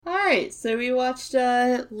Alright, so we watched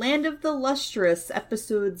Land of the Lustrous,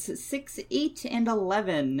 episodes 6, 8, and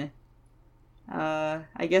 11. I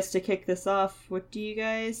guess to kick this off, what do you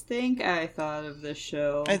guys think I thought of this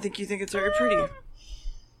show? I think you think it's very pretty.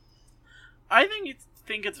 I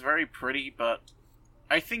think it's very pretty, but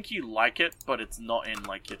I think you like it, but it's not in,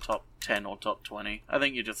 like, your top 10 or top 20. I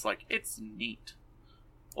think you're just like, it's neat.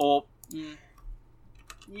 Or,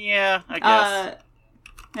 yeah, I guess.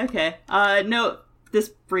 Okay. No, this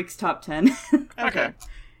breaks top 10. Okay.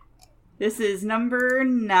 This is number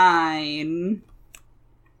 9.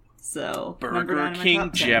 So, number 9 Burger King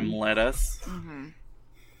top 10. gem lettuce. Mm-hmm.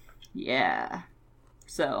 Yeah.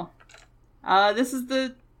 So, this is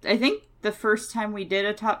I think the first time we did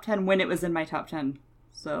a top 10 when it was in my top 10.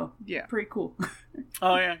 So, yeah. Pretty cool.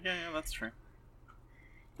 Oh, yeah, that's true.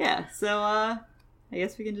 Yeah, so, I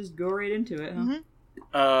guess we can just go right into it, huh? Mm-hmm.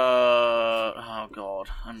 Oh god,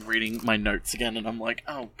 I'm reading my notes again and I'm like,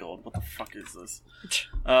 oh god, what the fuck is this?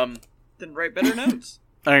 Then write better notes.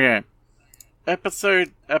 Okay.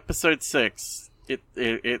 Episode 6.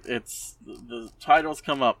 It's the titles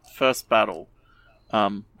come up, first battle.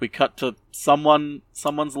 We cut to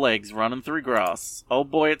someone's legs running through grass. Oh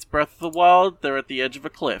boy, it's Breath of the Wild, they're at the edge of a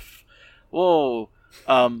cliff. Whoa.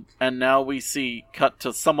 And now we see cut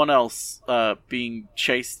to someone else being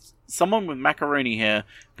chased. Someone with macaroni hair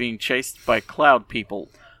being chased by cloud people.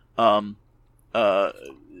 The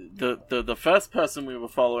first person we were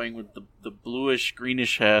following with the bluish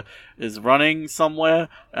greenish hair is running somewhere,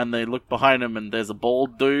 and they look behind him, and there's a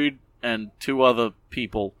bald dude and 2 other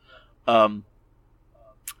people. And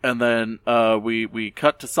then we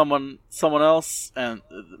cut to someone else, and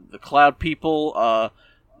the cloud people I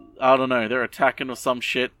don't know, they're attacking or some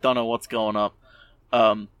shit. Don't know what's going up.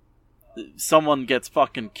 Someone gets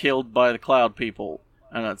fucking killed by the cloud people,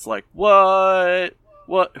 and it's like, what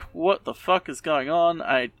the fuck is going on?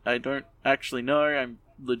 I don't actually know. I'm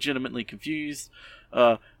legitimately confused.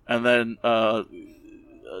 And then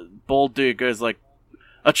bald dude goes like,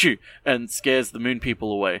 achoo, and scares the moon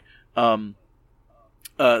people away. Then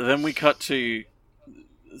we cut to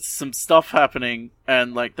some stuff happening,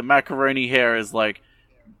 and like the macaroni hair is like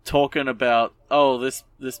talking about, oh, this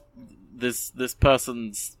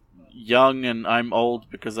person's young and I'm old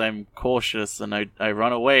because I'm cautious and I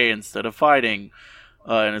run away instead of fighting,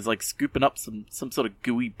 and it's like scooping up some sort of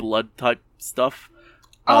gooey blood type stuff.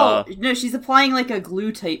 No, she's applying like a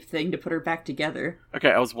glue type thing to put her back together.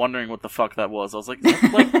 Okay, I was wondering what the fuck that was. I was like, is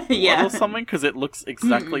that like blood Yeah. or something? Because it looks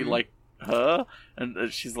exactly like her, and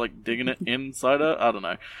she's like digging it inside her. I don't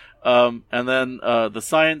know. And then the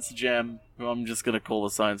science gem, who I'm just gonna call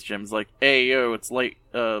the science gem, is like, hey yo, it's late.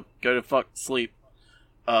 Go to fuck sleep.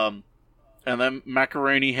 And then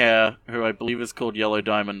Macaroni Hair, who I believe is called Yellow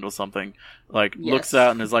Diamond or something, like, Yes. looks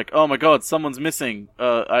out and is like, oh my god, someone's missing.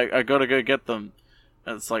 I gotta go get them.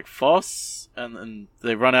 And it's like, Foss? And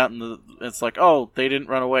they run out and it's like, oh, they didn't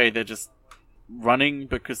run away, they're just running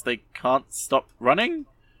because they can't stop running?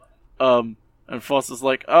 And Foss is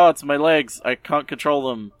like, oh, it's my legs, I can't control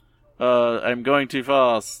them. I'm going too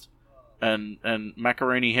fast. And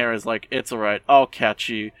Macaroni Hair is like, it's alright, I'll catch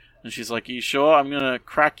you. And she's like, are you sure? I'm gonna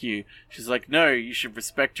crack you. She's like, no, you should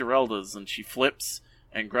respect your elders. And she flips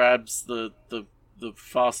and grabs the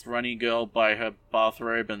fast running girl by her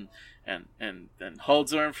bathrobe and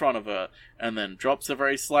holds her in front of her, and then drops her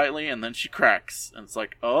very slightly, and then she cracks. And it's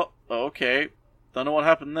like, oh, okay, don't know what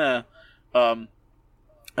happened there. And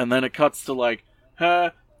then it cuts to like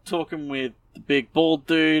her talking with the big bald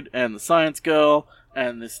dude and the science girl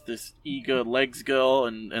and this eager legs girl,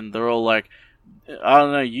 and they're all like, I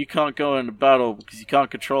don't know, you can't go into battle because you can't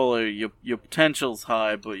control her. Your potential's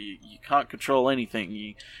high, but you can't control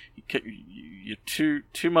anything. You're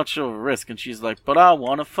too much of a risk. And she's like, but I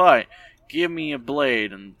want to fight. Give me a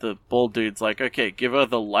blade. And the bald dude's like, okay, give her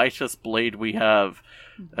the lightest blade we have,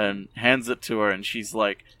 and hands it to her. And she's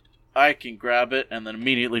like, I can grab it, and then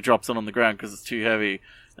immediately drops it on the ground because it's too heavy.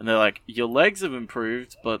 And they're like, your legs have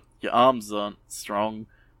improved, but your arms aren't strong.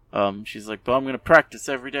 She's like, but I'm gonna practice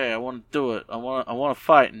every day. I want to do it. I want to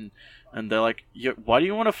fight. And they're like, why do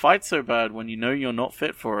you want to fight so bad when you know you're not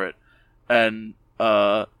fit for it? And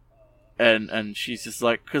she's just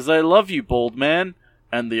like, 'cause I love you, bald man.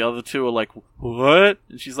 And the other two are like, what?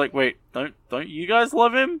 And she's like, wait, don't you guys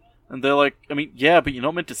love him? And they're like, I mean, yeah, but you're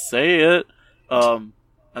not meant to say it. And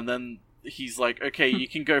then he's like, okay, you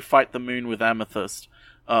can go fight the moon with Amethyst.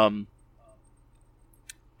 And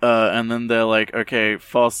then they're like, okay,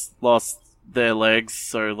 Foss lost their legs,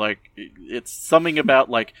 so, like, it's something about,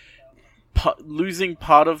 like, losing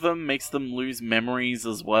part of them makes them lose memories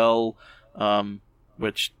as well,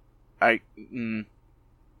 which I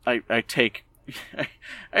take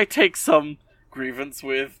I take some grievance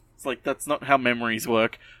with. It's like, that's not how memories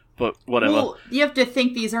work, but whatever. Well, you have to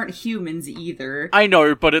think these aren't humans either. I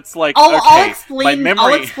know, but it's like, I'll okay, explain. my memory...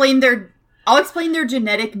 I'll explain their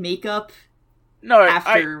genetic makeup. No,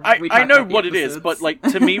 after I know what it episodes. is, but like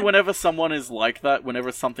to me, whenever someone is like that,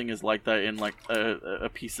 whenever something is like that in like a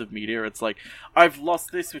piece of media, it's like, I've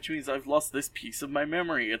lost this, which means I've lost this piece of my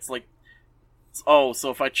memory. It's like, oh, so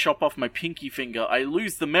if I chop off my pinky finger, I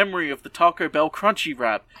lose the memory of the Taco Bell crunchy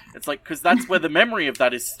wrap. It's like, because that's where the memory of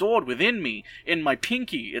that is stored within me, in my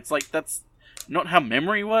pinky. It's like, that's not how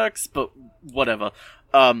memory works, but whatever.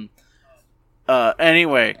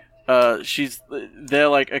 Anyway, they're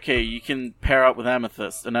like, okay, you can pair up with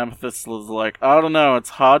Amethyst, and Amethyst is like, I don't know,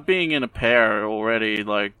 it's hard being in a pair already,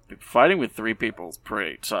 like, fighting with 3 people is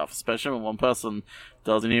pretty tough, especially when one person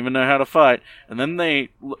doesn't even know how to fight, and then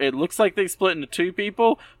it looks like they split into 2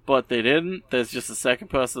 people, but they didn't. There's just a second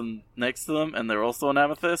person next to them, and they're also an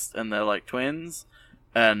Amethyst, and they're like twins,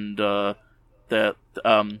 and this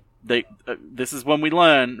is when we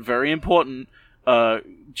learn, very important,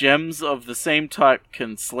 gems of the same type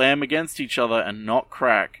can slam against each other and not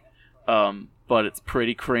crack, but it's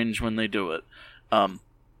pretty cringe when they do it.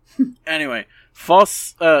 Anyway,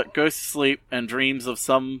 Foss goes to sleep and dreams of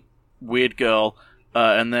some weird girl,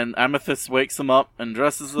 and then Amethyst wakes him up and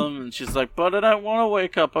dresses them, and she's like, but I don't want to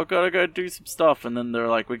wake up, I've got to go do some stuff, and then they're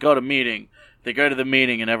like, we got a meeting. They go to the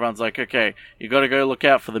meeting, and everyone's like, okay, you got to go look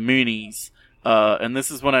out for the Moonies. And this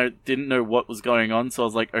is when I didn't know what was going on, so I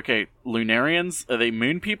was like, okay, Lunarians? Are they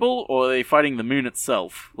moon people, or are they fighting the moon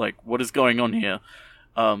itself? Like, what is going on here?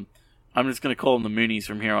 I'm just gonna call them the Moonies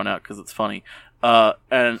from here on out, because it's funny.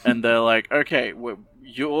 And they're like, okay,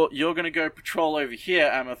 you're gonna go patrol over here,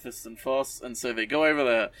 Amethyst and Foss, and so they go over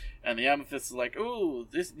there, and the Amethyst is like, ooh,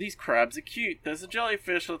 these crabs are cute, there's a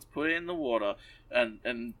jellyfish, let's put it in the water,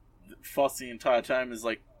 and Foss the entire time is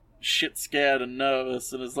like, shit scared and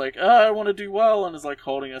nervous, and is like, I want to do well, and is like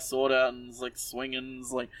holding a sword out and is like swinging, and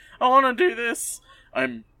is like, I want to do this.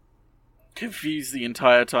 I'm confused the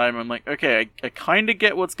entire time. I'm like, okay, I kind of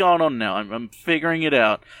get what's going on now. I'm figuring it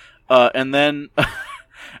out. And then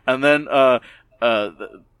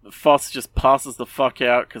Foss just passes the fuck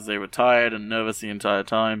out because they were tired and nervous the entire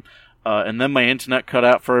time. And then my internet cut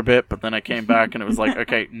out for a bit, but then I came back and it was like,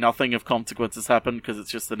 okay, nothing of consequence has happened because it's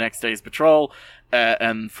just the next day's patrol,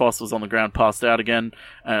 and Foss was on the ground passed out again,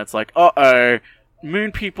 and it's like, uh-oh,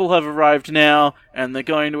 moon people have arrived now, and they're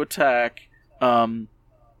going to attack, and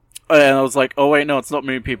I was like, oh wait, no, it's not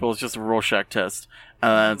moon people, it's just a Rorschach test,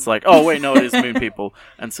 and then it's like, oh wait, no, it is moon people,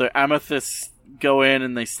 and so Amethyst go in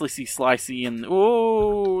and they slissy slicey and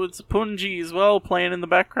oh, it's a Punji as well playing in the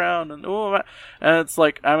background and it's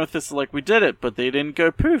like Amethyst is like, we did it, but they didn't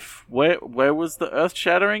go poof. Where was the earth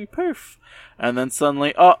shattering poof? And then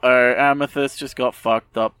suddenly, Amethyst just got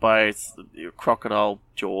fucked up by crocodile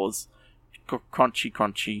jaws, crunchy.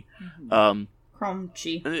 Mm-hmm.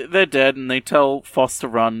 Crunchy. They're dead, and they tell Foss to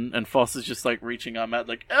run, and Foss is just like reaching arm out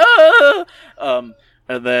like ah.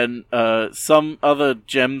 And then some other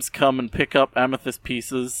gems come and pick up Amethyst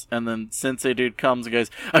pieces, and then Sensei Dude comes and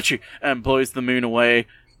goes, achoo, and blows the moon away.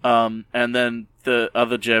 And then the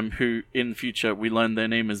other gem, who in future we learn their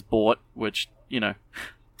name is Bort, which, you know...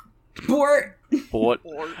 Bort.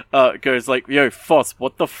 Goes like, yo, Foss,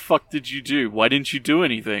 what the fuck did you do? Why didn't you do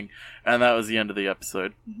anything? And that was the end of the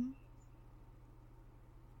episode. Mm-hmm.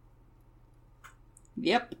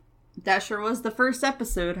 Yep. That sure was the first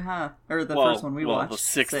episode, huh? Or the first one we watched. The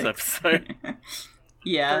sixth episode.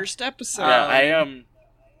 Yeah. First episode.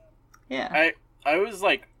 Yeah, I was,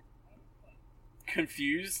 like,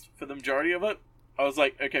 confused for the majority of it. I was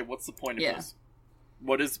like, okay, what's the point of this?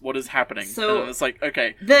 What is happening? So, and it's like,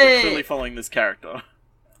 okay, we're clearly following this character.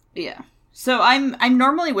 Yeah. So I'm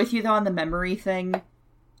normally with you, though, on the memory thing.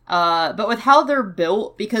 But with how they're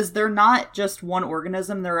built, because they're not just one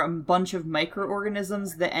organism, they're a bunch of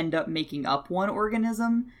microorganisms that end up making up one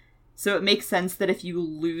organism. So it makes sense that if you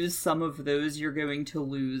lose some of those, you're going to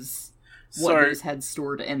lose what those had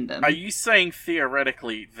stored in them. Are you saying,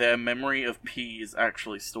 theoretically, their memory of P is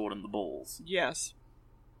actually stored in the balls? Yes.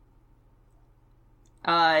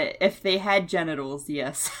 If they had genitals,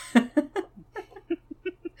 yes.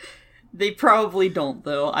 They probably don't,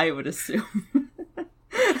 though, I would assume.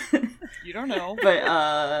 You don't know.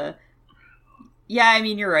 But, yeah, I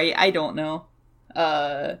mean, you're right. I don't know.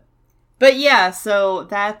 But yeah, so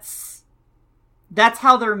that's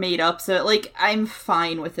how they're made up. So, like, I'm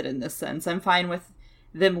fine with it in this sense. I'm fine with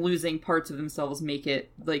them losing parts of themselves, make it,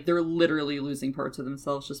 like, they're literally losing parts of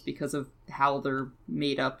themselves just because of how they're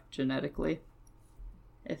made up genetically.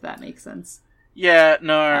 If that makes sense. Yeah,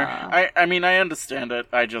 no, I mean, I understand it.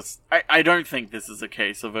 I don't think this is a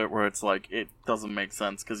case of it where it's like, it doesn't make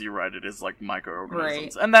sense, because you're right, it is like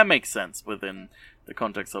microorganisms. Right. And that makes sense within the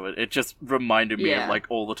context of it. It just reminded me of like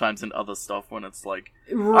all the times in other stuff when it's like,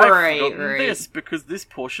 I've forgotten this because this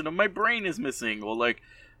portion of my brain is missing, or like...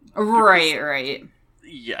 Right.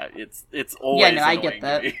 Yeah, it's always I get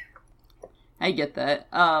that. me. I get that.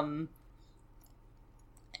 And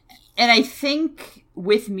I think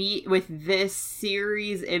with this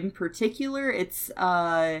series in particular, it's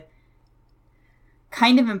kind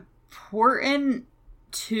of important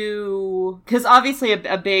to, because obviously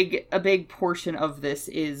a big portion of this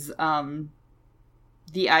is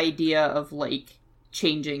the idea of like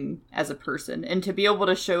changing as a person, and to be able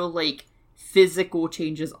to show like physical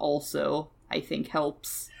changes also, I think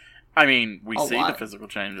helps. I mean, we see lot. the physical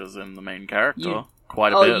changes in the main character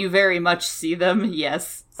quite a bit. Oh, you very much see them,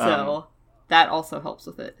 yes. So that also helps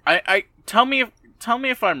with it. I tell me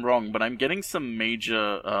if I'm wrong, but I'm getting some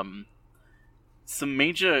major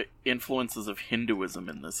influences of Hinduism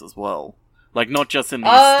in this as well. Like, not just in the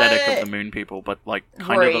aesthetic of the moon people, but like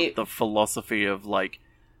kind of the philosophy of like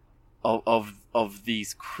of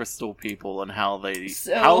these crystal people and how they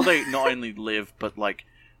not only live, but like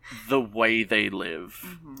the way they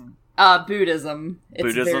live. Mm-hmm. Buddhism. It's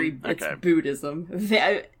Buddhism.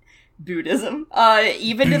 Buddhism.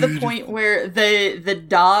 Even to the point where the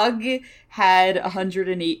dog had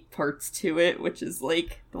 108 parts to it, which is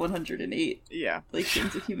like the 108 like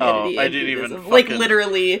things of humanity. I didn't Buddhism. Even like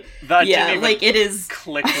literally. That yeah, didn't even like it is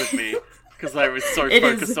click with me because I was so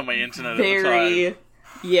focused on my internet at the time.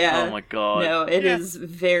 Yeah. Oh my god. No, it is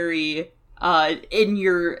very in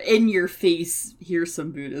your face. Here's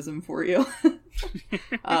some Buddhism for you.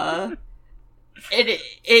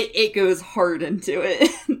 It goes hard into it.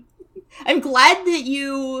 I'm glad that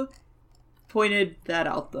you pointed that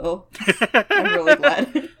out, though. I'm really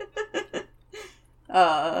glad.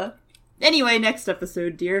 Anyway, next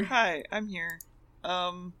episode, dear. Hi, I'm here.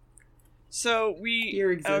 So we...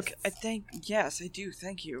 Dear exists. Okay, yes, I do.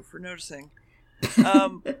 Thank you for noticing.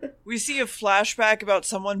 We see a flashback about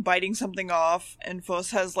someone biting something off, and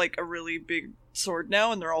Fuss has, like, a really big sword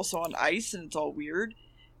now, and they're also on ice, and it's all weird.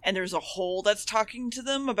 And there's a hole that's talking to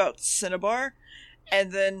them about Cinnabar,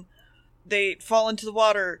 and then they fall into the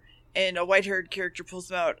water, and a white-haired character pulls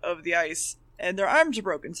them out of the ice, and their arms are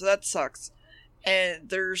broken, so that sucks. And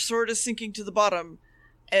their sword is sinking to the bottom,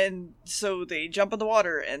 and so they jump in the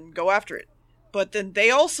water and go after it. But then they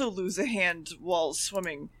also lose a hand while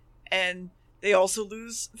swimming, and they also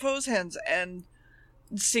lose Foe's hands and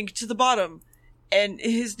sink to the bottom. And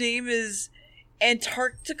his name is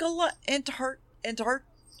Antarcticite.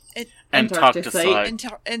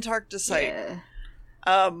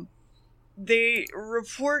 Yeah. They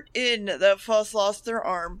report in that Foss lost their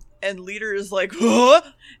arm, and Leader is like, huh?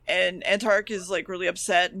 And Antark is like really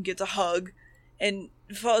upset and gets a hug, and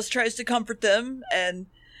Foss tries to comfort them, and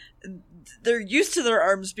they're used to their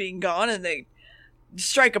arms being gone, and they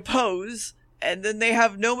strike a pose, and then they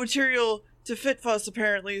have no material to fit Foss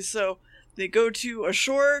apparently, so they go to a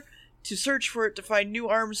shore to search for it to find new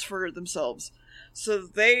arms for themselves. So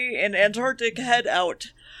they and Antarctic head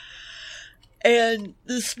out. And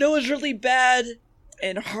the snow is really bad,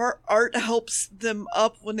 and Art helps them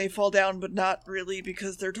up when they fall down, but not really,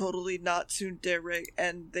 because they're totally not tsundere.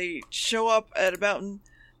 And they show up at a mountain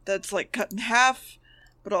that's like cut in half,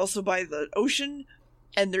 but also by the ocean.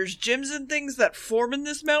 And there's gyms and things that form in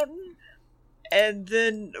this mountain. And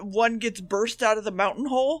then one gets burst out of the mountain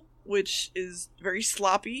hole, which is very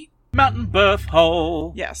sloppy. Mountain birth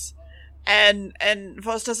hole. Yes. And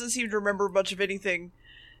Foss doesn't seem to remember much of anything.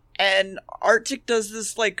 And Arctic does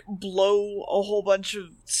this, like, blow a whole bunch of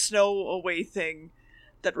snow away thing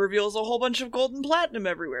that reveals a whole bunch of gold and platinum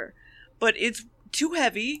everywhere. But it's too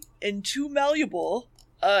heavy and too malleable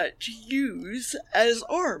to use as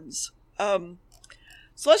arms. So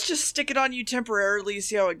let's just stick it on you temporarily,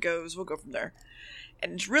 see how it goes. We'll go from there.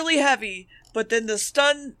 And it's really heavy, but then the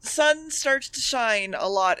sun starts to shine a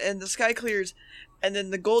lot, and the sky clears, and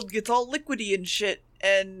then the gold gets all liquidy and shit,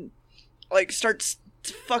 and, like, starts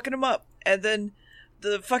fucking them up. And then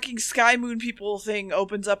the fucking Sky Moon people thing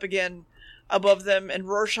opens up again above them, and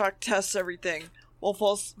Rorschach tests everything while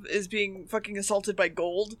False is being fucking assaulted by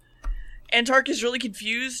gold. Antark is really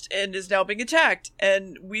confused and is now being attacked,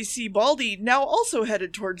 and we see Baldy now also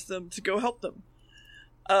headed towards them to go help them.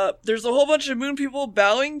 There's a whole bunch of moon people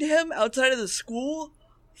bowing to him outside of the school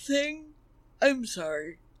thing.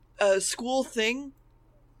 School thing.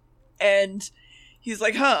 And he's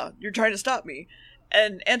like, huh, you're trying to stop me.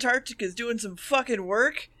 And Antarctic is doing some fucking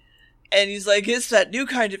work. And he's like, it's that new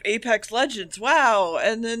kind of Apex Legends. Wow.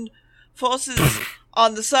 And then Foss is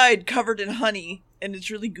on the side covered in honey, and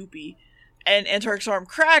it's really goopy. And Antark's arm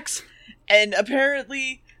cracks, and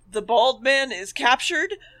apparently the bald man is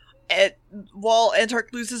captured while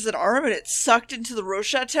Antark loses an arm, and it's sucked into the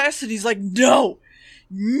Rorschach test, and he's like, no,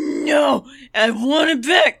 I want it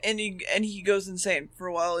back, and he goes insane for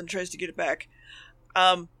a while and tries to get it back.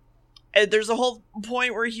 And there's a whole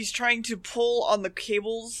point where he's trying to pull on the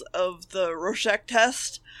cables of the Rorschach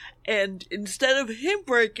test, and instead of him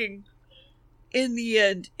breaking, in the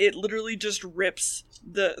end, it literally just rips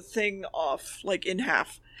the thing off, like, in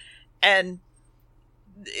half. And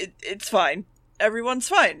it's fine. Everyone's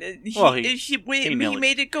fine. He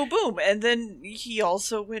made it go boom, and then he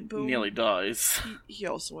also went boom. He nearly dies. He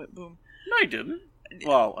also went boom. No, he didn't.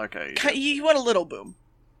 Well, okay. He went a little boom.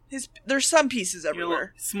 There's some pieces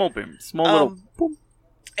everywhere. Small boom. Little boom.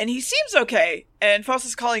 And he seems okay, and Foss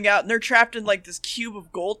is calling out, and they're trapped in, like, this cube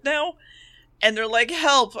of gold now, and they're like,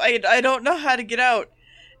 help, I don't know how to get out.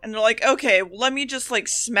 And they're like, okay, well, let me just, like,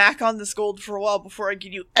 smack on this gold for a while before I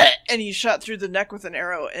get you, and he's shot through the neck with an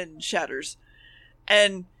arrow and shatters.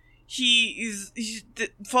 And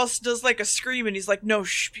Foss does, like, a scream, and he's like, no,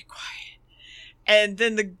 shh, be quiet. And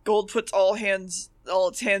then the gold puts all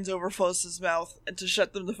its hands over Foss's mouth and to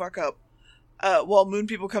shut them the fuck up. While moon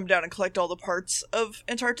people come down and collect all the parts of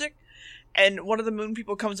Antarctic. And one of the moon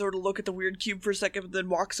people comes over to look at the weird cube for a second, but then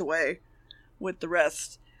walks away with the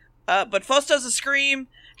rest. But Foss does a scream,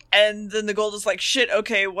 and then the gold is like, shit,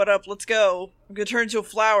 okay, what up, let's go. I'm gonna turn into a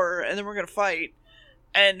flower, and then we're gonna fight.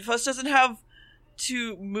 And Foss doesn't have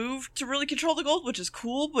to move to really control the gold, which is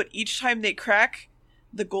cool, but each time they crack,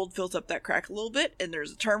 the gold fills up that crack a little bit, and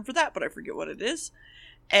there's a term for that, but I forget what it is.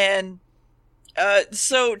 And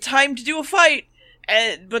so time to do a fight,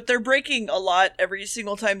 but they're breaking a lot every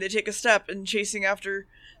single time they take a step and chasing after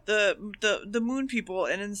the moon people,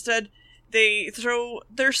 and instead they throw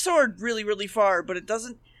their sword really, really far, but it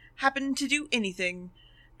doesn't happen to do anything.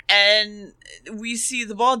 And we see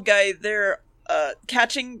the bald guy there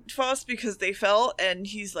catching Foss because they fell, and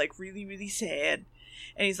he's like really, really sad.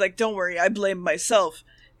 And he's like, don't worry, I blame myself,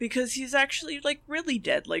 because he's actually like really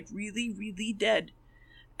dead, like really, really dead.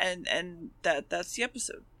 And that's the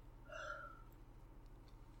episode.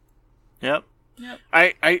 Yep.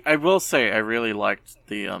 I will say I really liked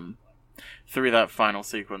the through that final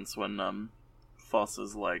sequence when Foss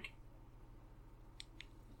is like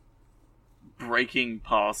breaking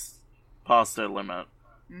past her limit,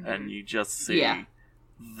 and you just see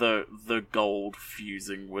the gold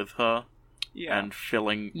fusing with her and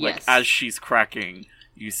filling like as she's cracking,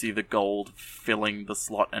 you see the gold filling the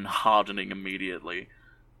slot and hardening immediately.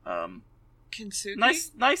 Kintsugi?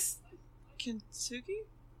 Nice. Kintsugi?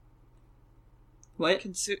 What?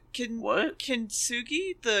 What?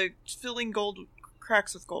 Kintsugi? The filling gold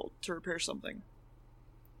cracks with gold to repair something.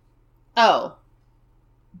 Oh.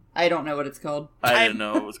 I don't know what it's called. I didn't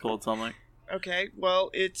know it was called something. Okay, well,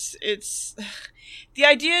 it's... The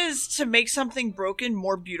idea is to make something broken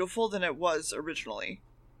more beautiful than it was originally.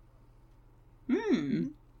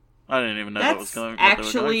 I didn't even know that was going.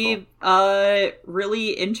 Actually, really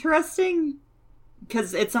interesting,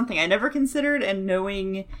 because it's something I never considered, and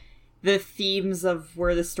knowing the themes of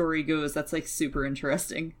where the story goes, that's like super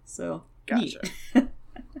interesting. So gotcha. Neat.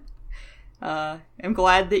 I'm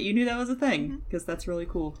glad that you knew that was a thing, because that's really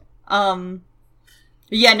cool.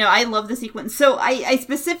 Yeah, no, I love the sequence. So I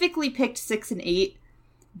specifically picked 6 and 8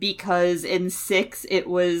 because in 6 it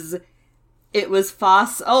was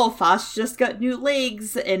Foss. Oh, Foss just got new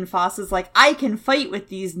legs, and Foss is like, I can fight with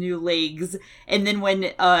these new legs. And then when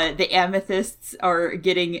the amethysts are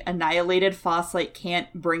getting annihilated, Foss like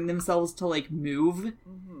can't bring themselves to like move,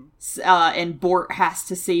 and Bort has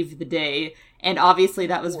to save the day. And obviously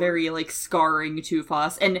that was very like scarring to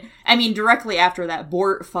Foss. And I mean, directly after that,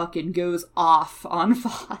 Bort fucking goes off on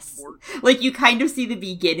Foss. Like you kind of see the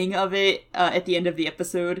beginning of it at the end of the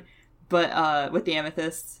episode. But, with the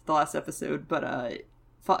amethysts, the last episode, but,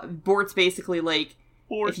 Bort's basically like,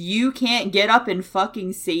 if you can't get up and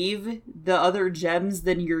fucking save the other gems,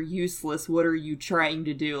 then you're useless. What are you trying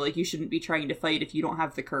to do? Like, you shouldn't be trying to fight if you don't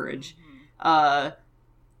have the courage.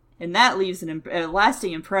 And that leaves a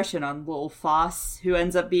lasting impression on little Foss, who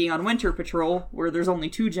ends up being on Winter Patrol, where there's only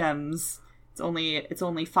 2 gems. It's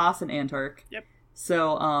only Foss and Antark. Yep.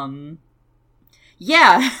 So,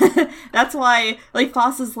 yeah, that's why, like,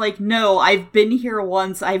 Foss is like, no, I've been here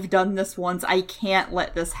once, I've done this once, I can't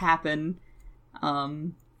let this happen.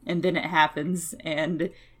 And then it happens,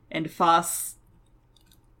 and Foss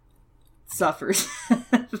suffers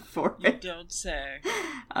for it. You don't say.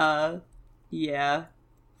 Yeah.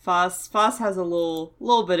 Foss has a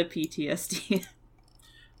little bit of PTSD.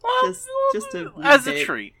 Well, just a as bit. a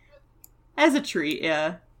treat. As a treat,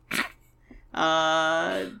 yeah.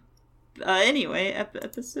 Anyway,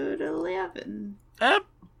 episode 11.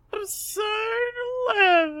 Episode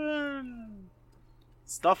 11.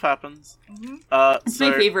 Stuff happens. Mm-hmm. It's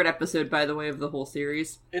my favorite episode, by the way, of the whole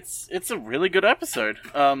series. It's a really good episode.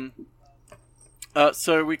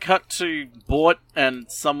 So we cut to Bort and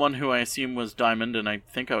someone who I assume was Diamond, and I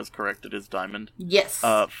think I was corrected as Diamond. Yes.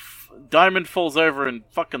 Diamond falls over and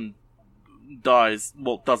fucking dies.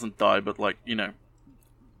 Well, doesn't die, but like, you know,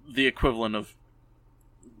 the equivalent of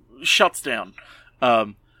shuts down.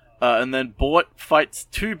 And then Bort fights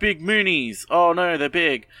two big Moonies. Oh no, they're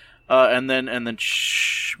big. And then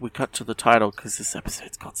shh, we cut to the title because this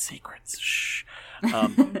episode's got secrets. Shh.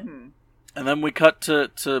 And then we cut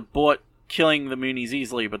to Bort killing the Moonies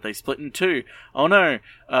easily, but they split in two. Oh no!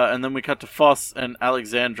 And then we cut to Foss and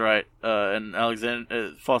Alexandrite,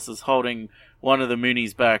 and Foss is holding one of the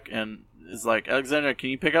Moonies back and is like, Alexandra, can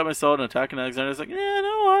you pick up my sword and attack? And Alexandra's like, yeah, I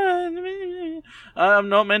don't want to. I'm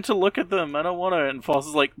not meant to look at them. I don't want to. And Foss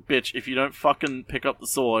is like, bitch, if you don't fucking pick up the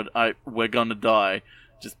sword, we're gonna die.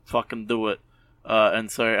 Just fucking do it. And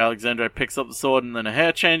so Alexandra picks up the sword, and then her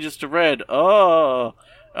hair changes to red. Oh!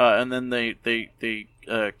 And then they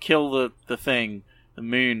kill the thing, the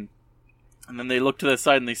moon, and then they look to their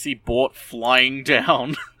side and they see Bort flying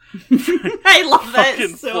down. I love that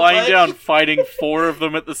so flying much. Down, fighting four of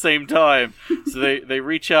them at the same time. So they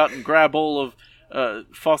reach out and grab all of.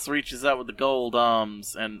 Foss reaches out with the gold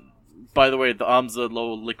arms, and by the way, the arms are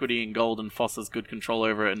low liquidy and gold, and Foss has good control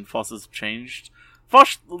over it, and Foss has changed.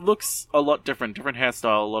 Foss looks a lot different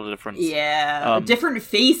hairstyle, a lot of difference. Yeah, different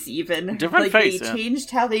face even. Different face. They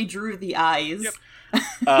changed how they drew the eyes.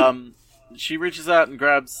 Yep. She reaches out and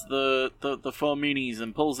grabs the four Moonies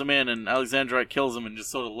and pulls them in, and Alexandrite kills them and just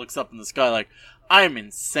sort of looks up in the sky like, I'm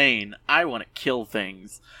insane. I want to kill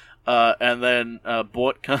things. And then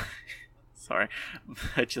Bort comes. Sorry,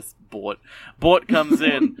 I just Bort. Bort comes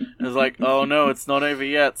in and is like, "Oh no, it's not over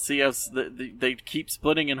yet. See us? They keep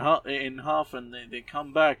splitting in half, and they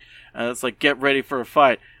come back, and it's like, get ready for a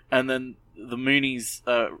fight." And then the Moonies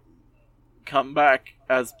come back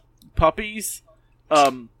as puppies,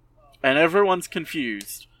 and everyone's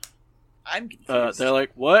confused. I'm confused. They're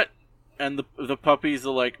like, "What?" And the puppies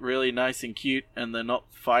are like really nice and cute, and they're not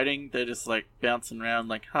fighting. They're just like bouncing around,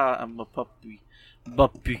 like, "Ha, I'm a puppy,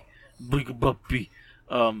 big puppy."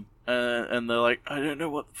 And they're like, I don't know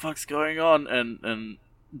what the fuck's going on. And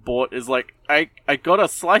Bort is like, I gotta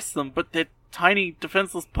slice them, but they're tiny,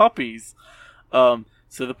 defenseless puppies. So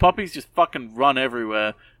the puppies just fucking run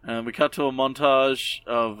everywhere. And we cut to a montage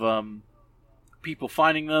of people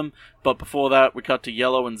finding them. But before that, we cut to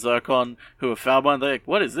Yellow and Zircon, who have found one. They're like,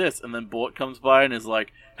 what is this? And then Bort comes by and is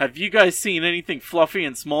like, have you guys seen anything fluffy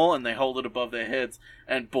and small? And they hold it above their heads.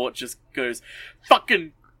 And Bort just goes,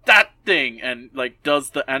 fucking that thing, and like does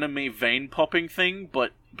the anime vein popping thing,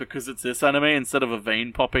 but because it's this anime, instead of a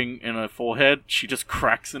vein popping in her forehead, she just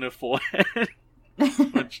cracks in her forehead,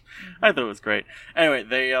 which I thought was great. Anyway,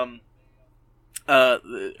 they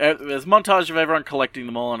there's a montage of everyone collecting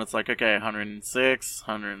them all, and it's like, okay, 106,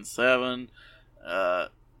 107. No,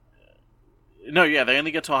 yeah, they only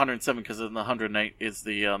get to 107 because in the 108 is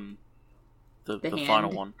the final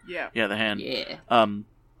one. Yeah, the hand. Yeah.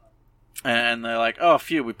 And they're like, oh,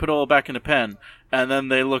 phew, we put it all back in a pen. And then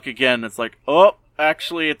they look again, it's like, oh,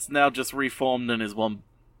 actually, it's now just reformed and is one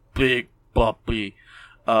big puppy.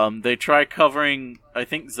 They try covering, I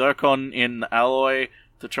think, Zircon in alloy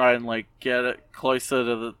to try and, like, get it closer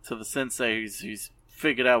to the sensei who's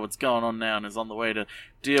figured out what's going on now and is on the way to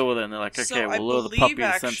deal with it. And they're like, okay, we'll lure the puppy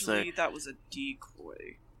to sensei. That was a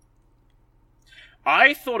decoy.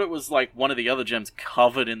 I thought it was like one of the other gems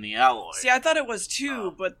covered in the alloy. See, I thought it was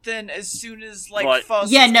too, but then as soon as But-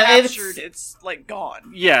 Fuzz Yeah, is no, captured, it's like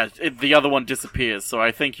gone. Yeah, the other one disappears, so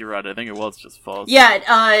I think you're right. I think it was just false. Yeah,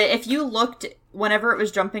 if you looked, whenever it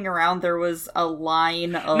was jumping around, there was a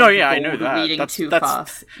line of I gold know that. leading to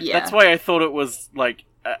Foss. Yeah. That's why I thought it was like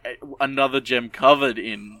another gem covered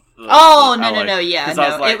in. The no, yeah, 'Cause I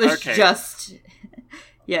was like, it was okay. just.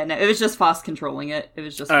 Yeah, no, it was just Foss controlling it. It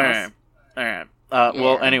was just Foss. Alright. Well,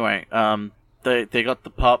 Yeah. anyway, they got the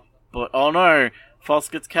pup, but oh no, Foss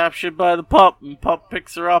gets captured by the pup, and pup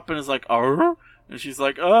picks her up and is like, oh, and she's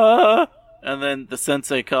like, and then the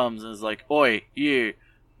sensei comes and is like, oi, you,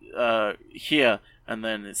 here, and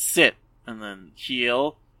then sit, and then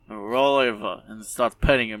heal, and roll over, and starts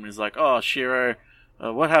petting him, and he's like, oh, Shiro,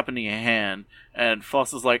 what happened to your hand? And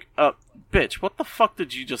Foss is like, bitch, what the fuck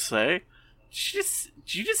did you just say?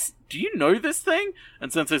 Do you know this thing?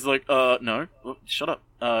 And Sensei's like, no. Oh, shut up.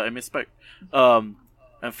 I misspoke.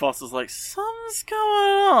 And Foss is like, something's going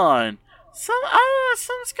on.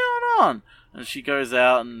 something's going on. And she goes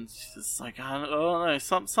out and she's like, oh no,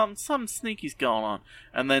 some sneaky's going on.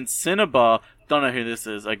 And then Cinnabar, don't know who this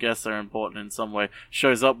is, I guess they're important in some way,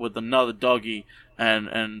 shows up with another doggy,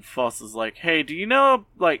 and Foss is like, hey, do you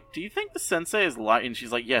think the sensei is lying? And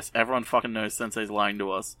she's like, yes, everyone fucking knows sensei's lying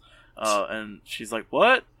to us. And she's like,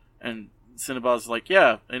 what? And Cinnabar's like,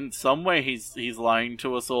 yeah, in some way he's lying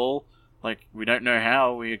to us all. Like, we don't know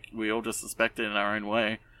how, we all just suspect it in our own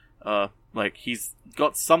way. Like, he's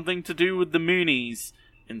got something to do with the Moonies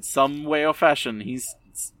in some way or fashion.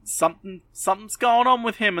 Something's going on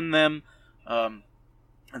with him and them. And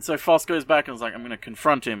so Foss goes back and is like, I'm going to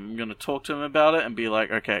confront him. I'm going to talk to him about it and be like,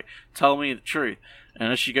 okay, tell me the truth.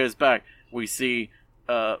 And as she goes back, we see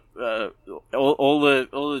all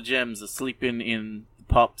the gems are sleeping in the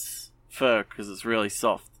pup's fur because it's really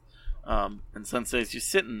soft. And Sensei's just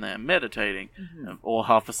sitting there meditating, or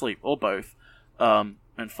half asleep, or both.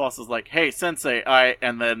 And Foss is like, hey, Sensei,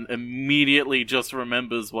 and then immediately just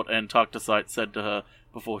remembers what Antarcticite said to her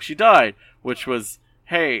before she died, which was,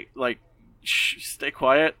 hey, like, stay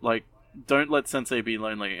quiet, like, don't let Sensei be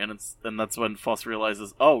lonely. And that's when Foss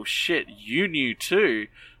realizes, oh shit, you knew too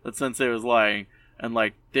that Sensei was lying, and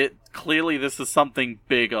like, clearly this is something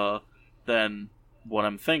bigger than what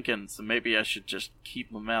I'm thinking, so maybe I should just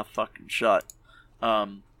keep my mouth fucking shut.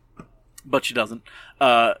 But she doesn't.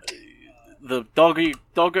 The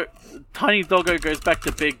tiny doggo goes back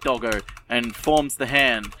to big doggo and forms the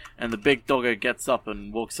hand, and the big doggo gets up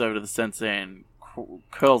and walks over to the sensei and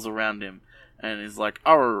curls around him and is like,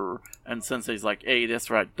 "Arr!" And Sensei's like, "Hey, that's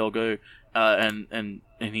right, doggo." And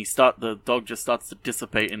the dog just starts to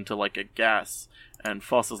dissipate into like a gas, and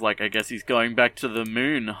Foss is like, "I guess he's going back to the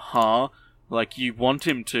moon, huh? Like you want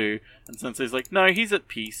him to?" And Sensei's like, "No, he's at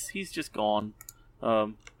peace. He's just gone."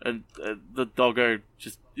 And the doggo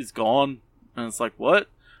just is gone. And it's like, what?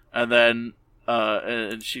 And then,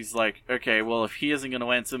 and she's like, okay, well, if he isn't going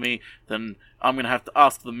to answer me, then I'm going to have to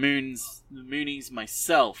ask the Moonies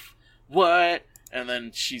myself. What? And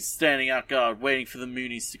then she's standing out guard, waiting for the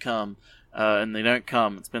Moonies to come. And they don't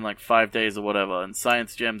come. It's been like 5 days or whatever. And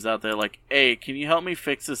Science Gem's out there like, hey, can you help me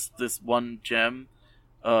fix this one gem?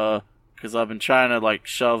 Because I've been trying to, like,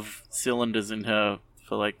 shove cylinders in her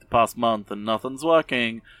for, like, the past month and nothing's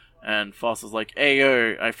working. And Foss is like, hey,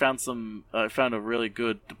 yo, I found a really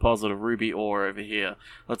good deposit of ruby ore over here.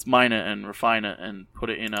 Let's mine it and refine it and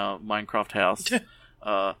put it in a Minecraft house.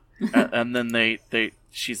 And then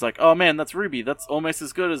she's like, oh man, that's ruby. That's almost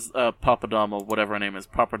as good as Papadam or whatever her name is,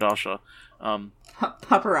 Papadasha.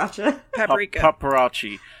 Paparacha. Paprika.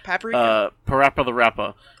 Paparachi. Paprika. Parappa the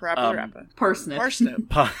Rapper. Parappa the Rapper. Parsnip.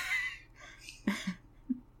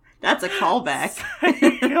 That's a callback.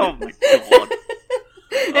 Oh my god.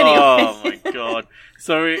 Anyway. Oh my god.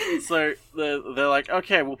 So they're like,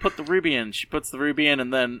 okay, we'll put the ruby in. She puts the ruby in,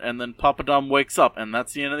 and then Papadum wakes up, and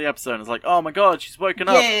that's the end of the episode. And it's like, oh my god, she's woken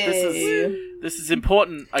up. This is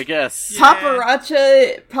important, I guess.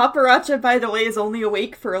 Yeah. Paparacha, by the way, is only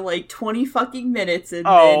awake for like 20 fucking minutes, and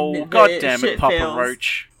then god damn shit it, Papa fails.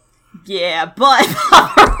 Roach. Yeah, but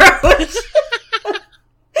Papa Roach.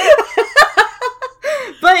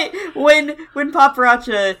 But when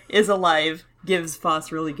Paparacha is alive, gives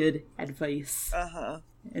Foss really good advice.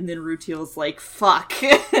 And then Rutiel's like, fuck,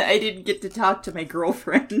 I didn't get to talk to my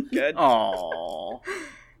girlfriend. Good. Aww.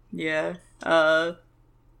 Yeah.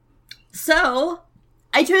 So,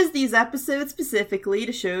 I chose these episodes specifically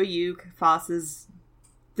to show you Foss's,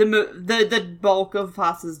 the bulk of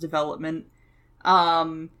Foss's development.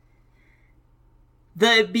 At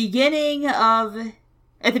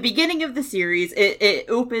the beginning of the series, it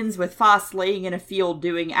opens with Foss laying in a field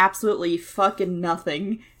doing absolutely fucking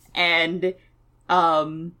nothing, and,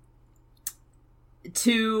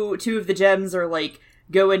 two of the gems are, like,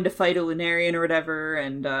 go in to fight a Lunarian or whatever,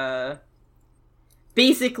 and,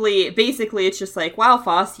 basically it's just like, wow,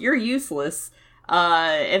 Foss, you're useless.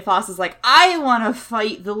 And Foss is like, I want to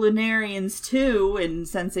fight the Lunarians too, and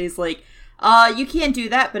Sensei's like, you can't do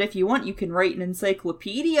that, but if you want, you can write an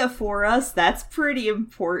encyclopedia for us. That's pretty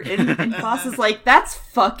important. And Foss is like, that's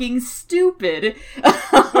fucking stupid.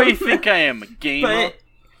 What do you think I am, a gamer? But,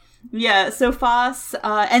 yeah, so Foss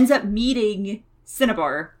ends up meeting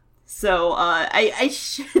Cinnabar. So, I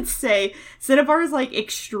should say, Cinnabar is, like,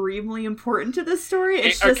 extremely important to this story.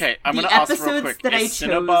 It's just I'm the gonna ask episodes real quick. that Is I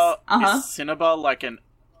Cinnabar, chose. Is Cinnabar, like, an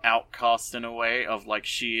outcast in a way of, like,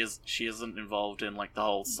 she isn't involved in, like, the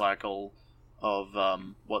whole cycle of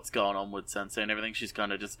what's going on with Sensei and everything? She's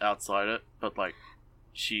kind of just outside it, but like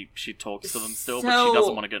she talks to them still, but she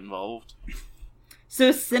doesn't want to get involved.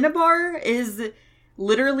 So Cinnabar is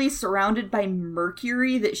literally surrounded by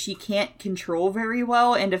mercury that she can't control very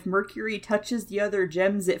well, and if mercury touches the other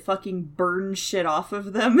gems, it fucking burns shit off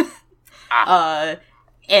of them.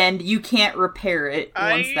 And you can't repair it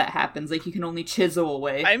once that happens. Like, you can only chisel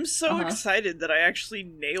away. I'm so excited that I actually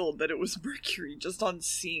nailed that it was mercury just on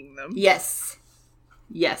seeing them. Yes.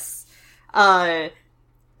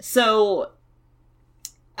 So,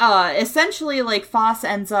 essentially, like, Foss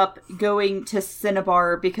ends up going to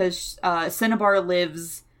Cinnabar because Cinnabar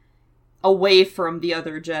lives away from the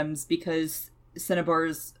other gems because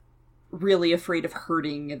Cinnabar's really afraid of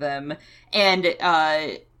hurting them. And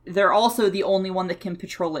they're also the only one that can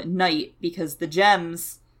patrol at night because the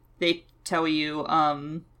gems, they tell you,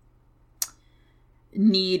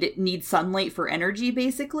 need sunlight for energy,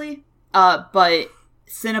 basically. But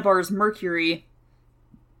Cinnabar's mercury,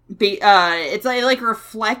 it like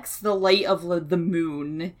reflects the light of the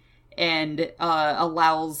moon and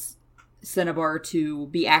allows Cinnabar to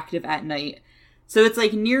be active at night. So it's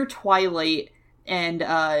like near twilight, and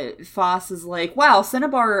Foss is like, wow,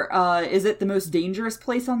 Cinnabar is at the most dangerous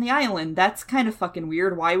place on the island. That's kind of fucking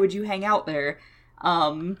weird. Why would you hang out there?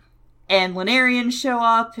 And Lunarians show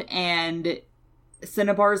up, and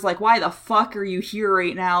Cinnabar's like, why the fuck are you here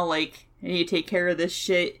right now? Like, I need to take care of this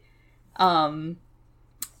shit. And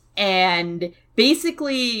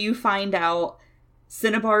basically you find out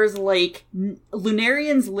Cinnabar's like,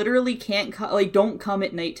 Lunarians literally can't don't come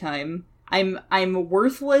at nighttime. I'm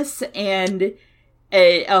worthless and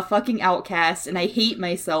a fucking outcast, and I hate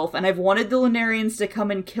myself, and I've wanted the Lunarians to come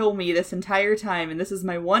and kill me this entire time, and this is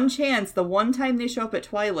my one chance, the one time they show up at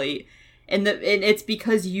twilight, and it's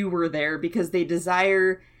because you were there, because they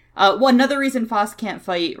desire... another reason Foss can't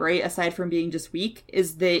fight, right, aside from being just weak,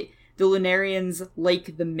 is that the Lunarians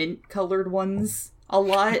like the mint-colored ones a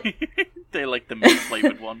lot. They like the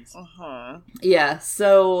mint-flavored ones. Yeah,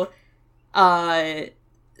 so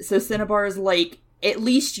Cinnabar's like, at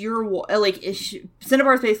least you're, like,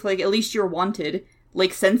 Cinnabar's basically like, at least you're wanted.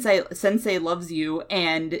 Like, Sensei loves you,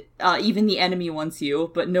 and even the enemy wants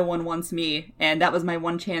you, but no one wants me, and that was my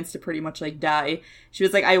one chance to pretty much, like, die. She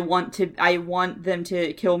was like, I want them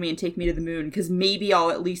to kill me and take me to the moon, because maybe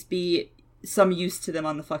I'll at least be some use to them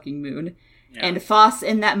on the fucking moon. Yeah. And Foss,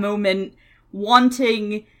 in that moment,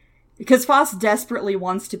 because Foss desperately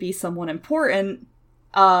wants to be someone important,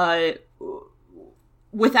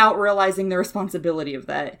 without realizing the responsibility of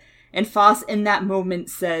that. And Foss, in that moment,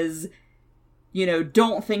 says, you know,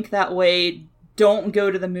 don't think that way, don't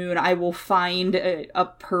go to the moon, I will find a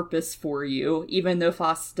purpose for you, even though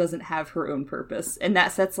Foss doesn't have her own purpose. And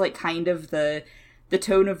that sets, like, kind of the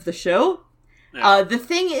tone of the show. Yeah. The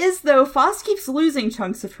thing is, though, Foss keeps losing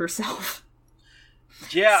chunks of herself.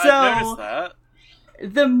 Yeah, I've noticed that.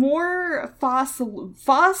 The more Foss...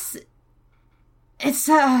 It's,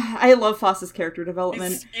 I love Foss's character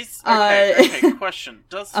development. Okay, question.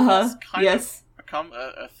 Does Foss kind of become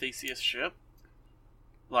a Theseus ship?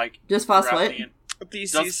 Like, does Foss what?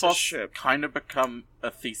 Theseus Foss ship kind of become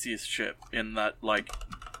a Theseus ship in that, like,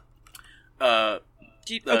 do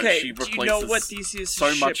you know what Theseus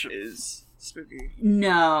ship is? Spooky.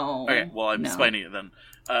 No. Okay, well, I'm explaining it then.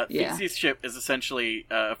 Theseus ship is essentially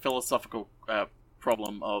a philosophical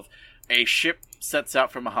problem of a ship sets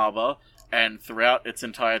out from a harbor, and throughout its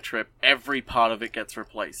entire trip, every part of it gets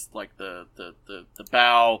replaced. Like the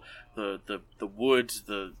bow, the wood,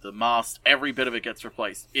 the mast, every bit of it gets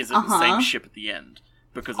replaced. Is it the same ship at the end?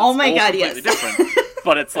 Because it's all completely different.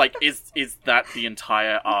 But it's like, is that the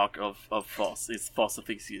entire arc of Foss? Is Foss a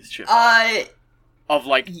Theseus ship? Of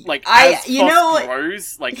as Foss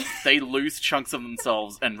grows, like, they lose chunks of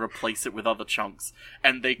themselves and replace it with other chunks.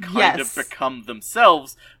 And they kind of become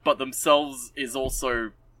themselves, but themselves is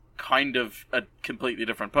also kind of a completely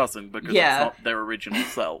different person because it's not their original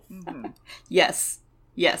self.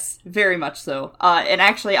 Yes, very much so. And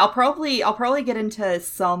actually, I'll probably get into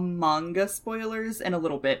some manga spoilers in a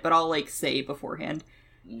little bit, but I'll, like, say beforehand.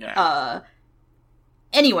 Yeah.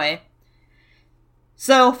 Anyway,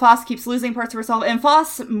 so Foss keeps losing parts of herself, and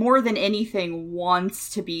Foss, more than anything, wants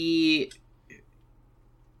to be,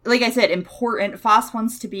 like I said, important. Foss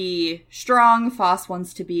wants to be strong. Foss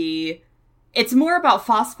wants to be... It's more about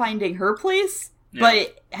Foss finding her place,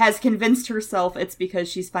 but has convinced herself it's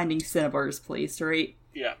because she's finding Cinnabar's place, right?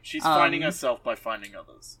 Yeah, she's finding herself by finding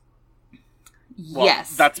others. Well,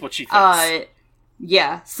 yes. That's what she thinks.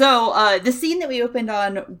 Yeah. So, the scene that we opened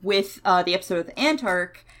on with the episode with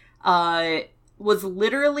Antark was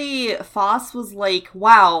literally, Foss was like,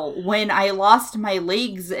 wow, when I lost my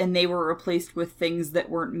legs and they were replaced with things that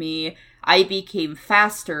weren't me, I became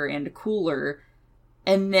faster and cooler.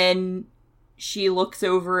 And then she looks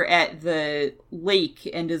over at the lake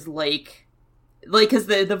and is like, like, because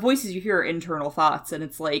the voices you hear are internal thoughts, and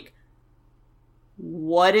it's like,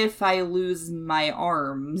 what if I lose my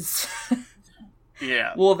arms?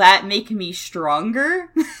 Yeah. Will that make me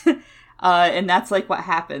stronger? And that's, like, what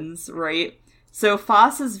happens, right? So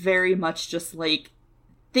Foss is very much just, like,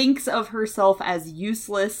 thinks of herself as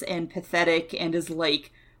useless and pathetic and is,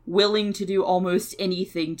 like, willing to do almost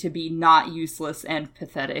anything to be not useless and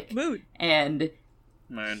pathetic. Mood. And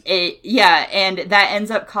Moon. and that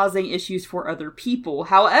ends up causing issues for other people.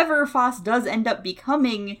 However, Foss does end up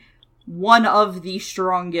becoming one of the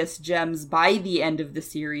strongest gems by the end of the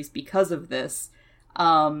series because of this.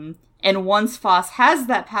 And once Foss has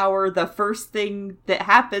that power, the first thing that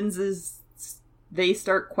happens is they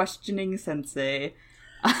start questioning Sensei.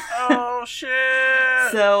 Oh,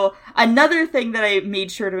 shit! So, another thing that I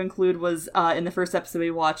made sure to include was, in the first episode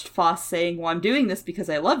we watched, Foss saying, well, I'm doing this because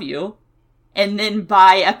I love you. And then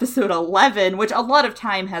by episode 11, which a lot of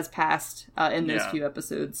time has passed in those few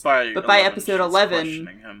episodes. But by episode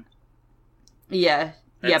 11... Yeah.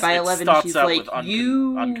 By 11 she's like,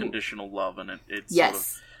 you... unconditional love, and it yes. sort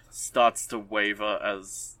of starts to waver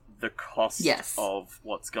as the cost yes. of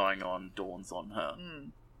what's going on dawns on her.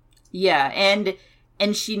 Yeah,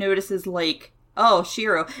 and she notices, like, oh,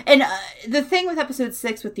 Shiro. And the thing with episode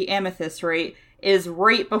 6 with the Amethyst, right, is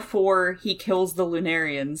right before he kills the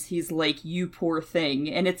Lunarians, he's like, you poor thing.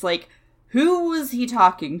 And it's like, who was he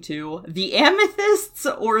talking to? The Amethysts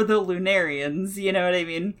or the Lunarians? You know what I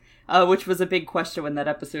mean? Which was a big question when that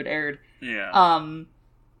episode aired. Yeah.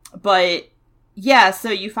 But, yeah, so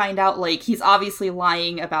you find out, like, he's obviously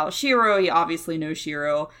lying about Shiro, he obviously knows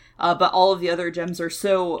Shiro, but all of the other gems are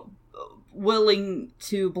so willing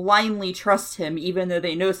to blindly trust him, even though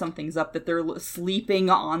they know something's up, that they're sleeping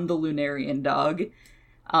on the Lunarian dog.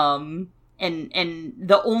 And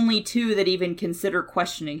the only two that even consider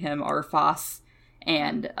questioning him are Foss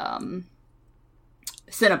and,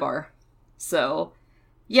 Cinnabar. So...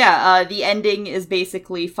 yeah, the ending is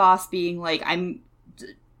basically Foss being like,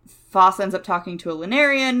 Foss ends up talking to a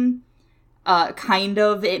Lunarian, kind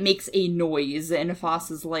of, it makes a noise, and Foss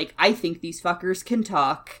is like, I think these fuckers can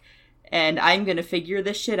talk, and I'm gonna figure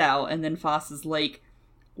this shit out, and then Foss is like,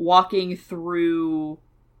 walking through...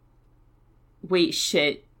 Wait,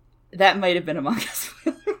 shit. That might have been a manga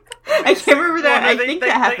spoiler. I can't remember that. I think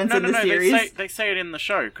that happens in the series. They say it in the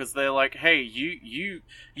show because they're like, "Hey, you've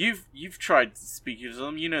tried speaking to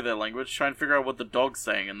them. You know their language. Try and figure out what the dog's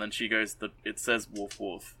saying." And then she goes, "It says woof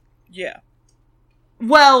woof." Yeah.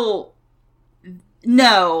 Well,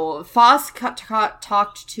 no. Foss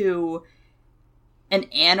talked to an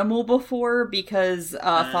animal before because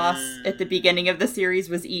Foss at the beginning of the series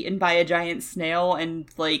was eaten by a giant snail and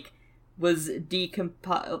like was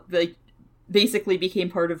basically became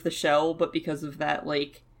part of the shell, but because of that,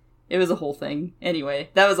 like, it was a whole thing. Anyway,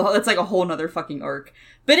 that's like a whole nother fucking arc.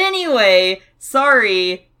 But anyway,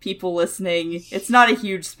 sorry, people listening. It's not a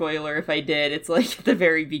huge spoiler if I did. It's like at the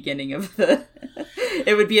very beginning of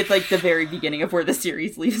it would be at like the very beginning of where the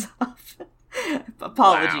series leaves off.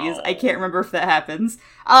 Apologies. Wow. I can't remember if that happens.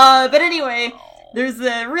 But anyway, there's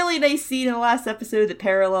a really nice scene in the last episode that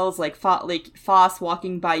parallels like Foss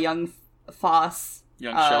walking by young Foss.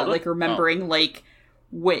 Like remembering like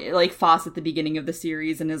Foss at the beginning of the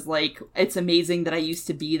series and is like, it's amazing that I used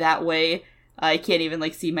to be that way. I can't even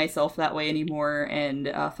like see myself that way anymore.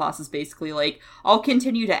 And Foss is basically like, I'll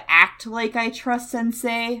continue to act like I trust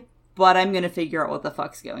Sensei, but I'm gonna figure out what the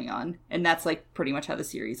fuck's going on. And that's like pretty much how the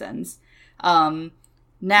series ends. Manga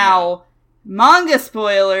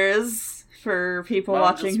spoilers for people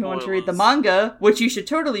watching who want to read the manga, which you should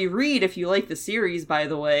totally read if you like the series, by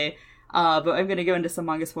the way. But I'm gonna go into some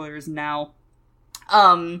manga spoilers now.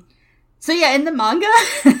 So yeah, in the manga,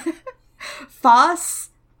 Foss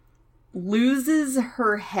loses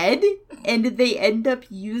her head, and they end up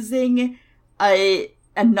using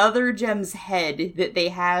another gem's head that they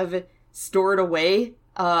have stored away,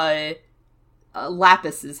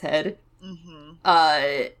 Lapis's head.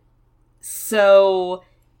 Mm-hmm. So,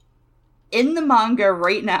 in the manga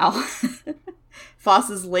right now,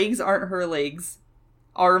 Foss's legs aren't her legs.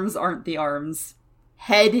 Arms aren't the arms.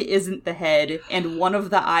 Head isn't the head, and one of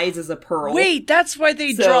the eyes is a pearl. Wait, that's why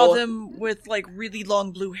they draw them with, like, really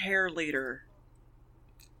long blue hair later.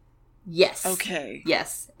 Yes. Okay.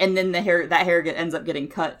 Yes. And then that hair ends up getting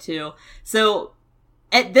cut, too. So,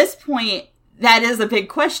 at this point, that is a big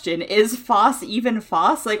question. Is Foss even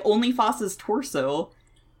Foss? Like, only Foss's torso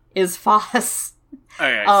is Foss.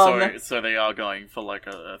 Okay, so they are going for, like,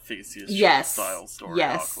 a Theseus-style story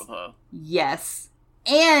arc with her. Yes.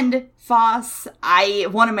 And Foss,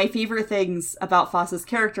 one of my favorite things about Foss's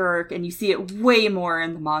character arc, and you see it way more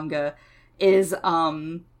in the manga, is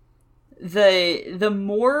the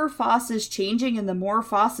more Foss is changing and the more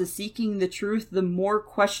Foss is seeking the truth, the more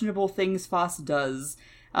questionable things Foss does.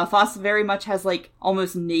 Foss very much has, like,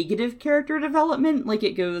 almost negative character development, like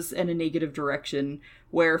it goes in a negative direction,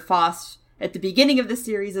 where Foss, at the beginning of the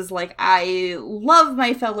series, is like, I love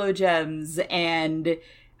my fellow gems, and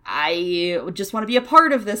I just want to be a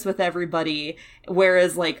part of this with everybody,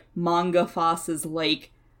 whereas, like, manga Foss is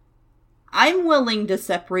like, I'm willing to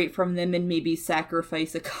separate from them and maybe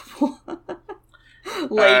sacrifice a couple.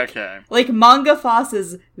 Like, manga Foss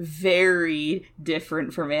is very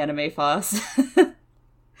different from anime Foss.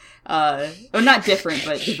 Well, not different,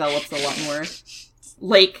 but develops a lot more.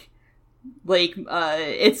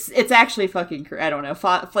 It's actually fucking, I don't know,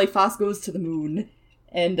 Foss goes to the moon.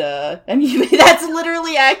 And, I mean, that's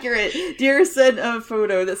literally accurate. Dear sent a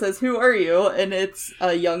photo that says, "Who are you?" And it's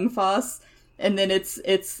a young Foss. And then it's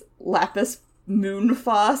Lapis Moon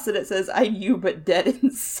Foss, and it says, "I'm you, but dead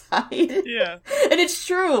inside." Yeah. And it's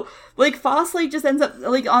true. Like, Foss, like, just ends up,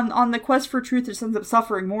 like, on the quest for truth, just ends up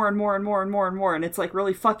suffering more and more and more and more and more. And it's, like,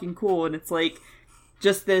 really fucking cool. And it's, like,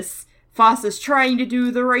 just this, Foss is trying to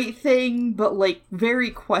do the right thing, but, like,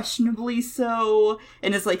 very questionably so.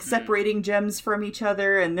 And is, like, separating gems from each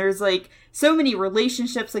other. And there's, like, so many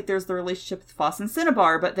relationships. Like, there's the relationship with Foss and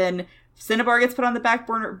Cinnabar, but then Cinnabar gets put on the back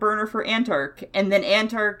burner for Antark, and then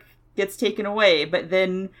Antark gets taken away, but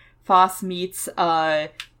then Foss meets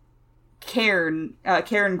Cairngorm,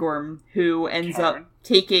 who ends up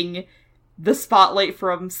taking the spotlight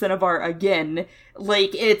from Cinnabar again.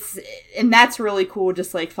 Like, and that's really cool,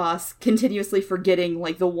 just like Foss continuously forgetting,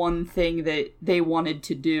 like, the one thing that they wanted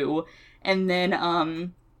to do. And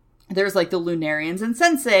then, there's, like, the Lunarians and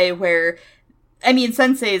Sensei, where, I mean,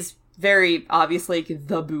 Sensei's very obviously, like,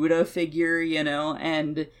 the Buddha figure, you know,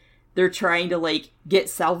 and they're trying to, like, get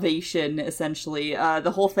salvation, essentially.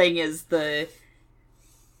 The whole thing is the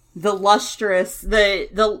Lustrous,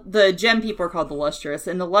 the gem people are called the Lustrous,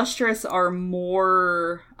 and the Lustrous are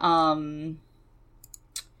more,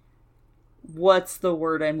 what's the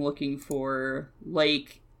word I'm looking for?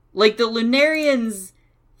 Like the Lunarians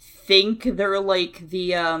think they're, like,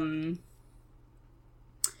 the,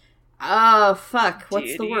 fuck,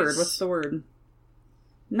 what's deities? What's the word?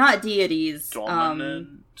 Not deities.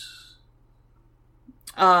 Dominant.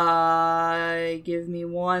 Give me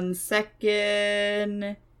 1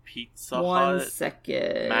 second. Pizza 1 Hut.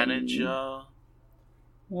 second. Manager.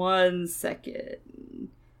 1 second.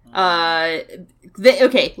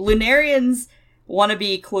 Okay, Lunarians want to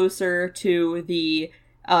be closer to the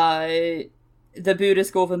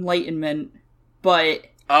Buddhist Goal of Enlightenment, but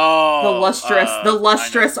the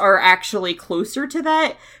Lustrous are actually closer to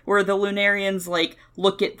that, where the Lunarians, like,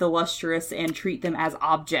 look at the Lustrous and treat them as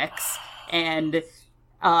objects, and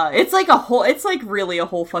it's really a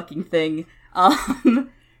whole fucking thing.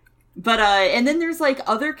 But and then there's, like,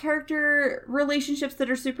 other character relationships that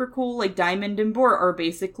are super cool, like Diamond and Bort are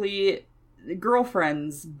basically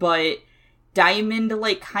girlfriends, but Diamond,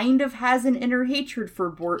 like, kind of has an inner hatred for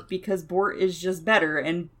Bort because Bort is just better,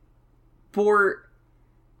 and Bort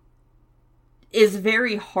is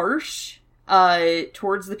very harsh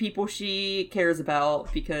towards the people she cares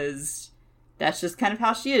about, because that's just kind of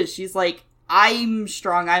how she is. She's like, I'm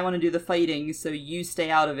strong, I want to do the fighting, so you stay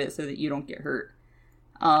out of it so that you don't get hurt.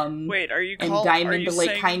 Wait, are you and Diamond,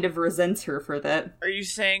 like, kind of resents her for that. Are you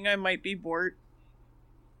saying I might be Bort?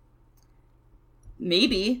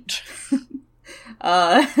 Maybe.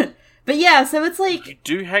 But yeah, so it's like, you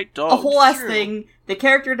do hate dogs. A whole ass thing. The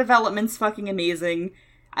character development's fucking amazing.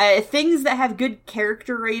 Things that have good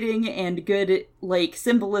character rating and good, like,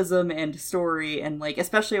 symbolism and story, and, like,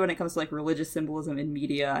 especially when it comes to, like, religious symbolism in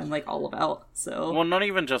media, I'm, like, all about. So, well, not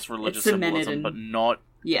even just religious symbolism, but not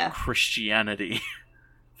Christianity.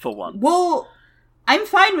 For once. Well, I'm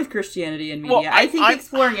fine with Christianity in media. Well, I think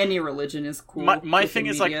exploring any religion is cool. My thing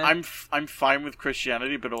is, media. Like, I'm fine with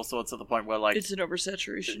Christianity, but also it's at the point where, like, it's an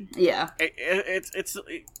oversaturation. Yeah, it's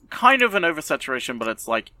kind of an oversaturation, but it's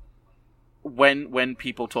like when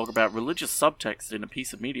people talk about religious subtext in a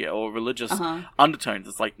piece of media or religious undertones,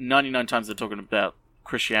 it's like 99 times they're talking about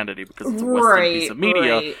Christianity because it's a Western piece of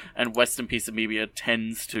media, and Western piece of media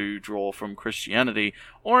tends to draw from Christianity,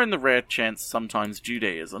 or in the rare chance, sometimes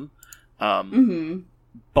Judaism.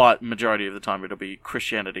 But majority of the time it'll be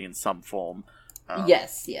Christianity in some form.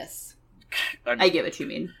 Yes. I get what you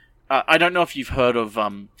mean. I don't know if you've heard of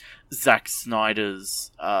Zack Snyder's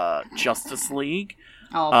Justice League.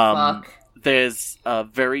 Oh, fuck. There's a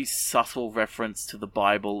very subtle reference to the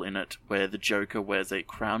Bible in it, where the Joker wears a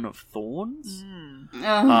crown of thorns.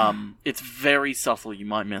 It's very subtle, you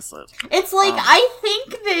might miss it. It's like, I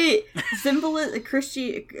think that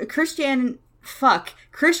fuck.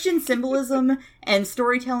 Christian symbolism and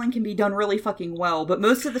storytelling can be done really fucking well, but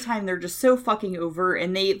most of the time they're just so fucking overt,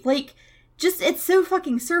 and they, like, just, it's so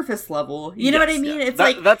fucking surface level. You know what I mean? Yeah. It's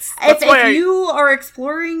that's if you are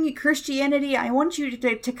exploring Christianity, I want you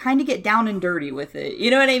to kind of get down and dirty with it.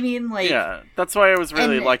 You know what I mean? Like, yeah, that's why I was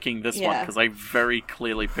really liking this one, because I very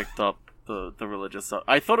clearly picked up the religious stuff.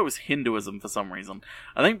 I thought it was Hinduism for some reason.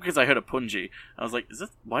 I think because I heard a punji. I was like,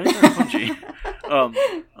 why is there a punji? I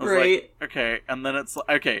was like, okay, and then it's like,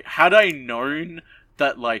 okay, had I known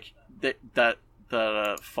that, like, that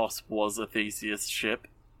Foss was a Theseus ship,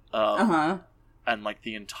 and, like,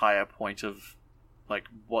 the entire point of, like,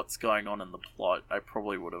 what's going on in the plot, I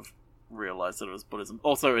probably would have realized that it was Buddhism.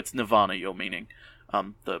 Also, it's Nirvana you're meaning.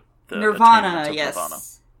 The Nirvana, yes. Nirvana.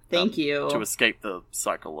 Thank you. To escape the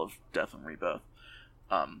cycle of death and rebirth.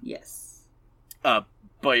 Yes. But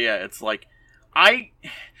yeah, it's like,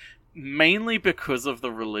 mainly because of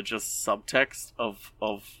the religious subtext of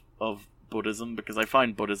Buddhism, because I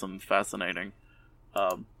find Buddhism fascinating,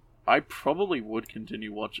 I probably would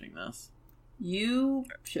continue watching this. You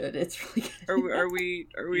should. It's really good. Are we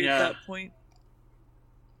at that point?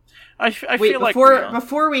 I feel like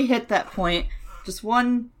before we hit that point, just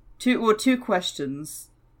two questions.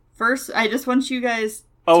 First, I just want you guys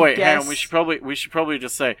to guess... hang on. We should probably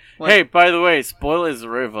just say, what? Hey, by the way, spoilers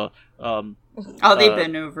are over. They've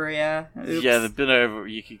been over, yeah. Oops. Yeah, they've been over.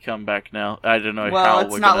 You can come back now. I don't know how Well,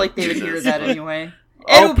 it's not like they would hear that anyway.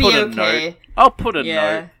 It'll be okay. I'll put a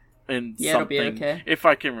note in something. It'll be okay. If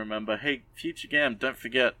I can remember. Hey, Future Gam, don't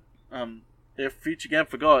forget. If Future Gam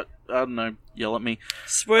forgot, I don't know, yell at me.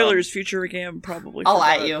 Spoilers, Future Gam probably I'll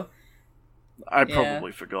forgot. at you. I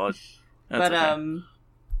probably forgot. That's okay.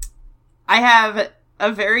 I have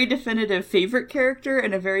a very definitive favorite character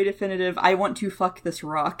and a very definitive I want to fuck this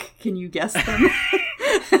rock. Can you guess them?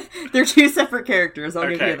 They're two separate characters, I'll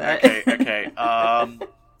give you that.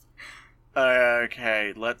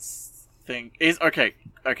 Okay, let's think. Okay,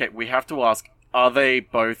 we have to ask, are they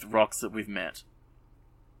both rocks that we've met?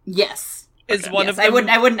 Yes. Is one of them...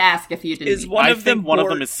 I wouldn't ask if you didn't. Is one of them one of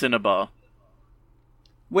them is Cinnabar.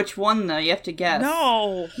 Which one, though? You have to guess.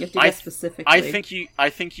 No. You have to guess specifically. I think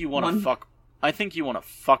you want to fuck... I think you want to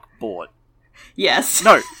fuck Bort. Yes.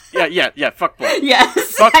 No. Yeah, fuck Bort.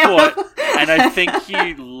 Yes. Fuck Bort. And I think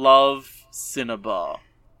you love Cinnabar.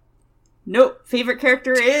 Nope. Favorite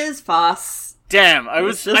character is Foss. Damn,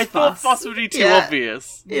 I thought Foss would be too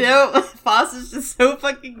obvious. You know, Foss is just so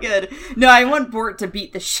fucking good. No, I want Bort to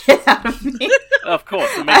beat the shit out of me. Of course,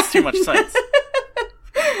 it makes too much sense.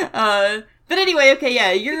 But anyway, okay,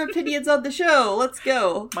 yeah, your opinions on the show. Let's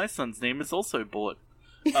go. My son's name is also Bort.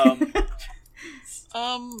 That's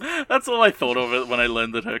all I thought of it when I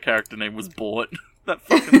learned that her character name was Bort. That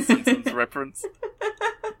fucking Simpsons reference.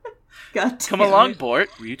 God damn. Come along, Bort.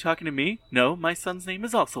 Were you talking to me? No, my son's name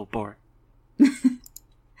is also Bort.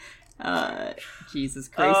 Jesus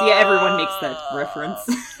Christ. Yeah, everyone makes that reference.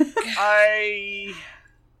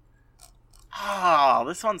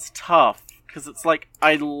 This one's tough. Because it's like,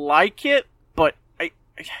 I like it, but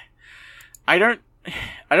I don't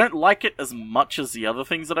like it as much as the other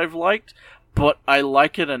things that I've liked, but I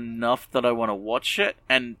like it enough that I want to watch it,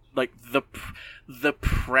 and, like, the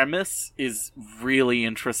premise is really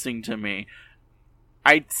interesting to me.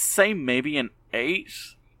 I'd say maybe an 8,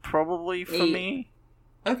 probably, for me.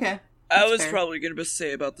 Okay. I was probably going to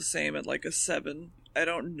say about the same at, like, a 7. I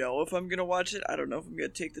don't know if I'm going to watch it. I don't know if I'm going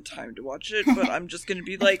to take the time to watch it, but I'm just going to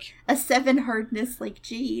be like... A 7 hardness like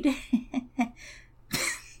Jade.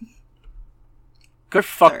 Go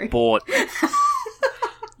fuck Bort.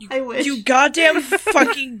 I wish. You goddamn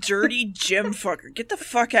fucking dirty gym fucker. Get the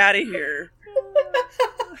fuck out of here.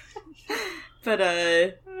 But,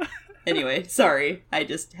 anyway, sorry. I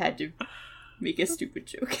just had to make a stupid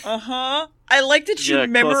joke. Uh-huh. I like that you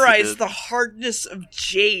memorized the hardness of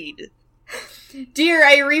Jade. Dear,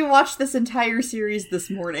 I rewatched this entire series this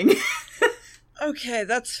morning. Okay,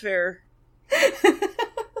 that's fair.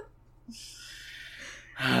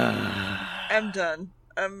 I'm done.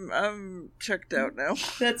 I'm checked out now.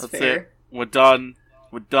 That's fair. It. We're done.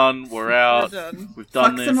 We're out. We're done. We've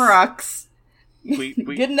done Fuck this. some rocks. We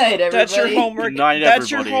Good night, everybody. That's your homework. Good night, That's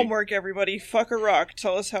everybody. your homework, everybody. Fuck a rock.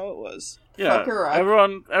 Tell us how it was. Yeah, fuck a rock.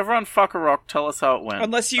 Everyone fuck a rock. Tell us how it went.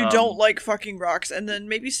 Unless you don't like fucking rocks, and then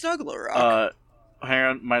maybe snuggle a rock. Hang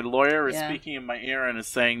on. My lawyer is speaking in my ear and is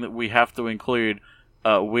saying that we have to include,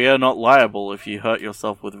 we are not liable if you hurt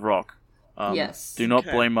yourself with rock. Yes. Do not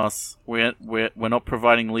blame us. We're not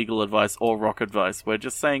providing legal advice or rock advice. We're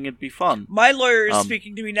just saying it'd be fun. My lawyer is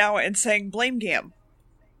speaking to me now and saying blame Gam.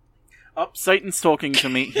 Satan's talking to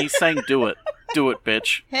me. He's saying, "Do it, do it,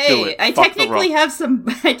 bitch, do Hey, it." I Fuck the technically rock. have some.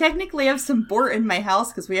 I technically have some bort in my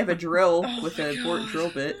house because we have a drill with a bort drill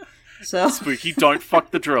bit. So Spooky, don't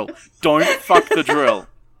fuck the drill. Don't fuck the drill.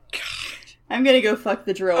 I'm gonna go fuck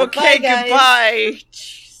the drill. Okay, Bye, guys. goodbye.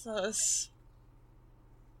 Jesus.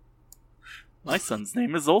 My son's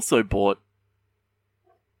name is also Bort.